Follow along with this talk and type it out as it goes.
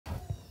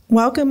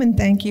Welcome and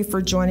thank you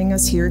for joining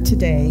us here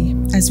today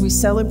as we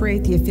celebrate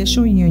the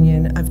official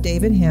union of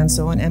David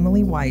Hansell and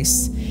Emily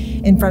Weiss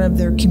in front of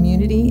their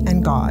community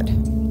and God.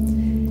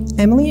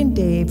 Emily and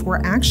Dave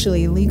were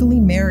actually legally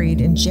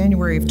married in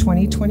January of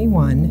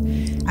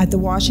 2021 at the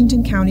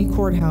Washington County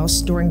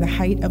Courthouse during the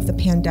height of the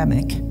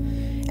pandemic,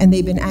 and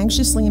they've been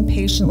anxiously and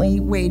patiently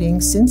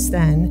waiting since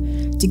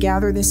then to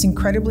gather this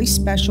incredibly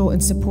special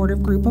and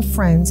supportive group of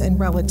friends and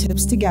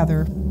relatives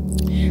together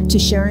to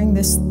sharing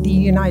the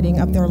uniting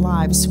of their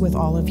lives with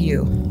all of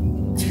you.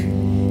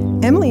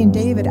 Emily and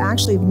David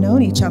actually have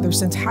known each other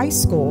since high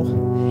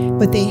school,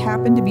 but they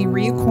happened to be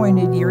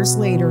reacquainted years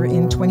later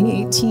in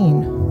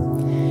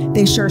 2018.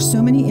 They share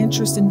so many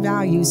interests and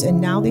values,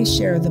 and now they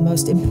share the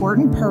most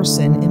important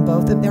person in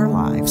both of their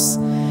lives,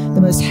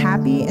 the most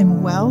happy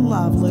and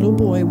well-loved little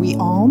boy we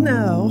all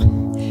know,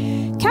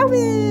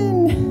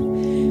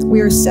 Calvin.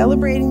 We are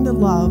celebrating the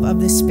love of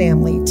this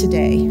family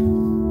today.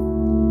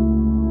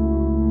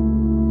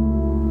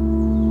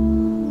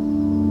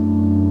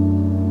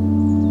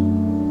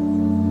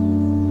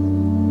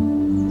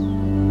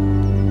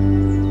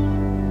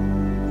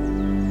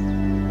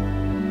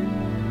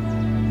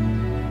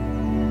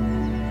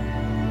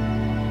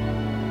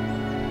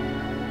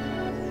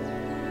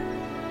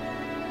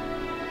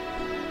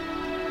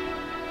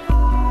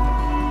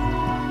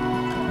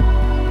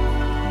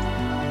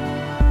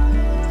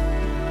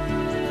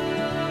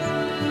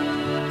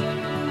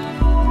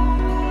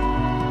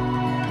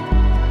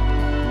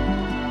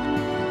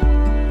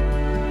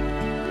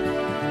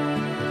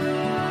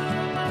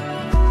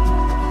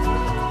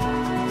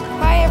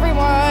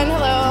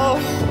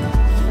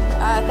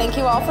 Thank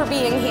you all for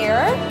being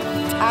here.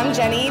 I'm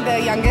Jenny, the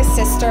youngest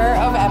sister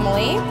of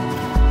Emily.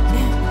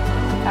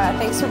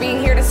 Thanks for being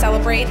here to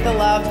celebrate the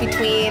love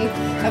between,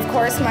 of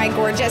course, my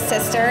gorgeous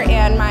sister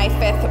and my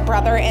fifth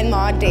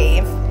brother-in-law,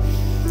 Dave.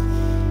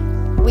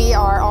 We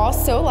are all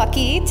so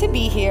lucky to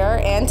be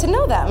here and to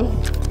know them.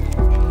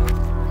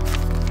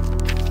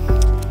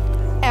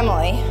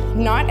 Emily,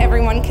 not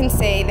everyone can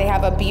say they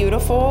have a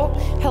beautiful,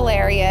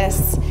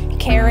 hilarious,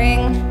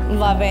 caring,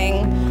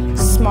 loving,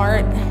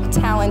 smart,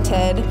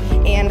 talented,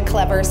 and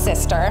clever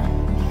sister.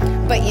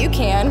 But you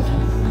can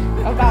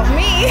about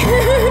me.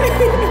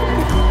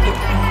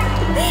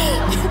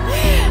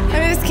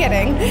 I'm just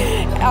kidding.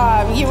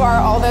 You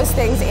are all those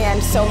things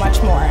and so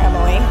much more,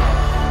 Emily.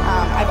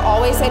 I've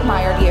always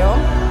admired you.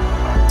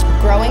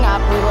 Growing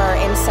up, we were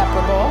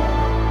inseparable.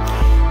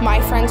 My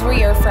friends were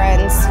your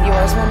friends,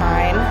 yours were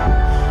mine.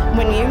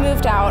 When you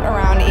moved out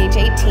around age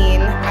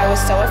 18, I was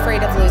so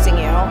afraid of losing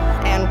you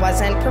and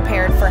wasn't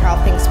prepared for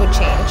how things would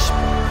change.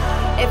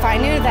 If I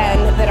knew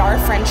then that our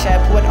friendship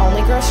would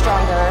only grow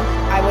stronger,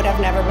 I would have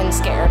never been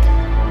scared.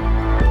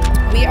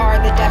 We are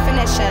the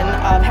definition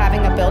of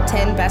having a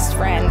built-in best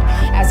friend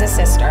as a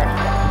sister.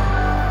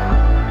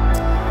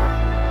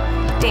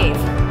 Dave,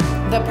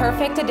 the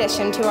perfect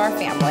addition to our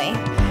family.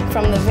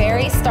 From the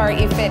very start,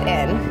 you fit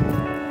in.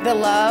 The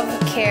love,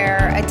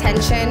 care,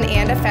 attention,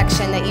 and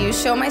affection that you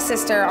show my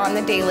sister on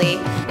the daily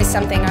is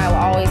something I'll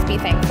always be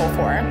thankful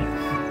for.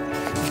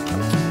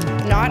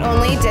 Not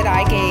only did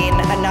I gain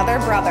another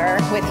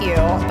brother with you,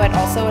 but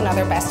also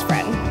another best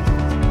friend.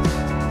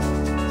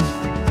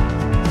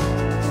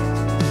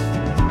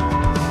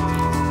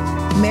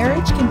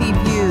 Marriage can be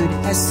viewed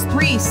as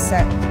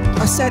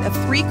a set of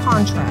three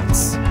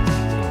contracts.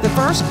 The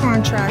first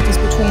contract is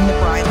between the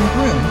bride and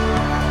groom,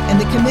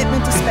 and the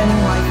commitment to spending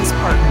life as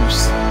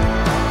partners.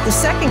 The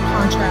second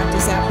contract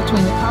is that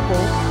between the couple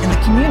and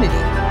the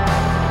community,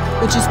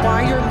 which is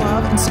why your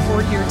love and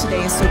support here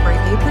today is so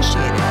greatly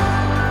appreciated.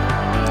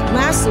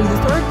 Lastly,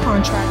 the third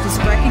contract is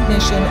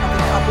recognition of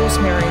the couple's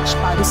marriage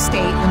by the state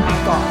and by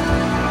God.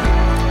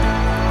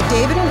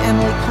 David and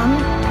Emily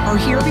are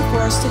here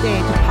before us today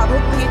to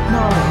publicly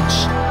acknowledge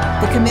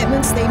the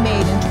commitments they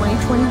made in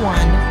 2021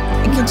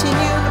 and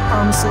continue the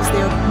promises they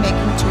are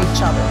making to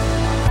each other.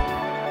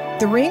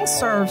 The ring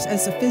serves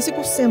as a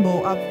physical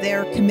symbol of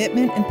their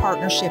commitment and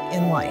partnership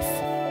in life.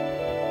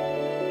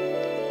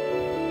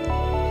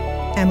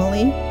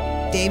 Emily,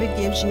 David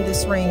gives you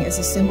this ring as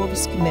a symbol of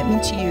his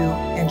commitment to you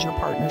and your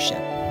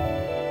partnership.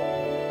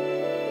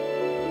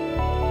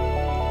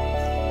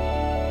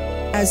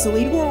 As the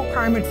legal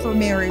requirement for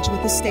marriage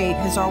with the state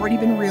has already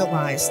been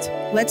realized,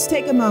 let's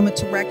take a moment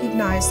to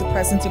recognize the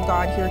presence of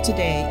God here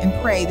today and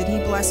pray that He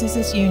blesses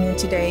this union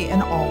today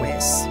and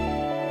always.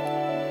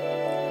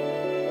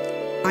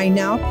 I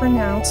now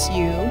pronounce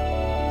you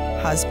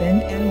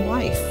husband and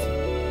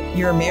wife.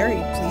 You're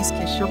married. Please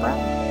kiss your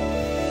bride.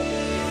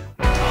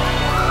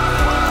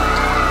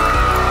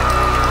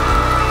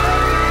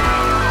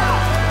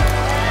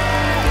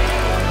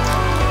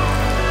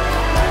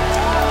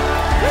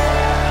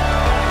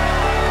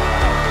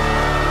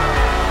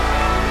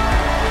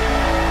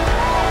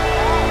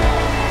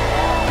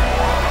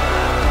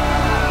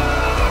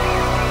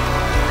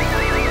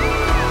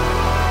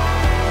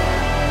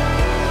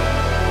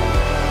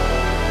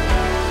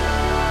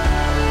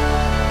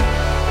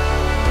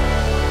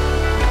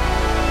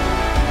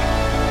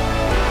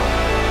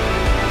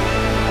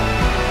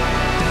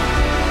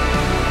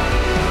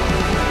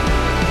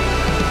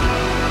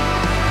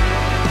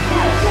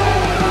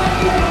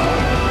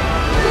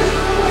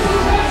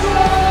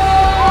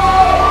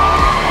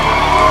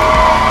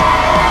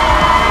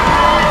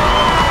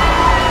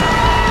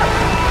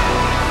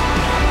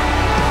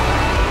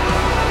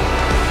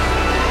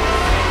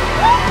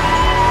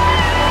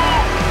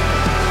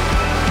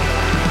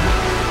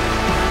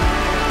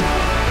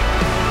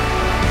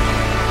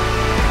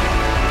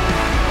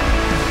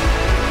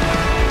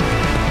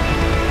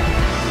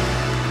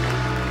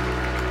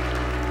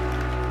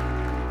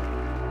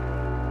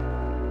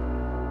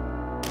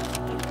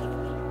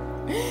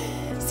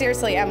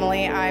 seriously,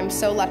 Emily, I'm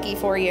so lucky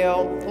for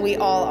you. We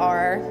all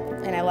are,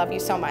 and I love you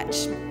so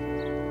much.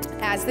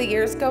 As the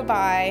years go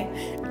by,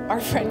 our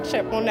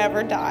friendship will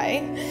never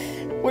die.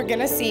 We're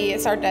gonna see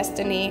it's our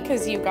destiny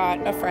because you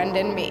got a friend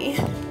in me.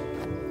 Love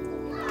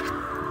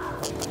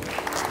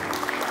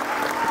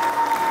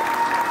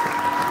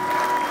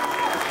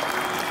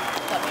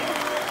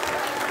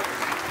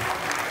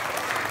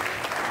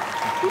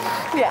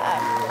you.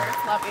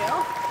 Yeah, love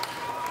you.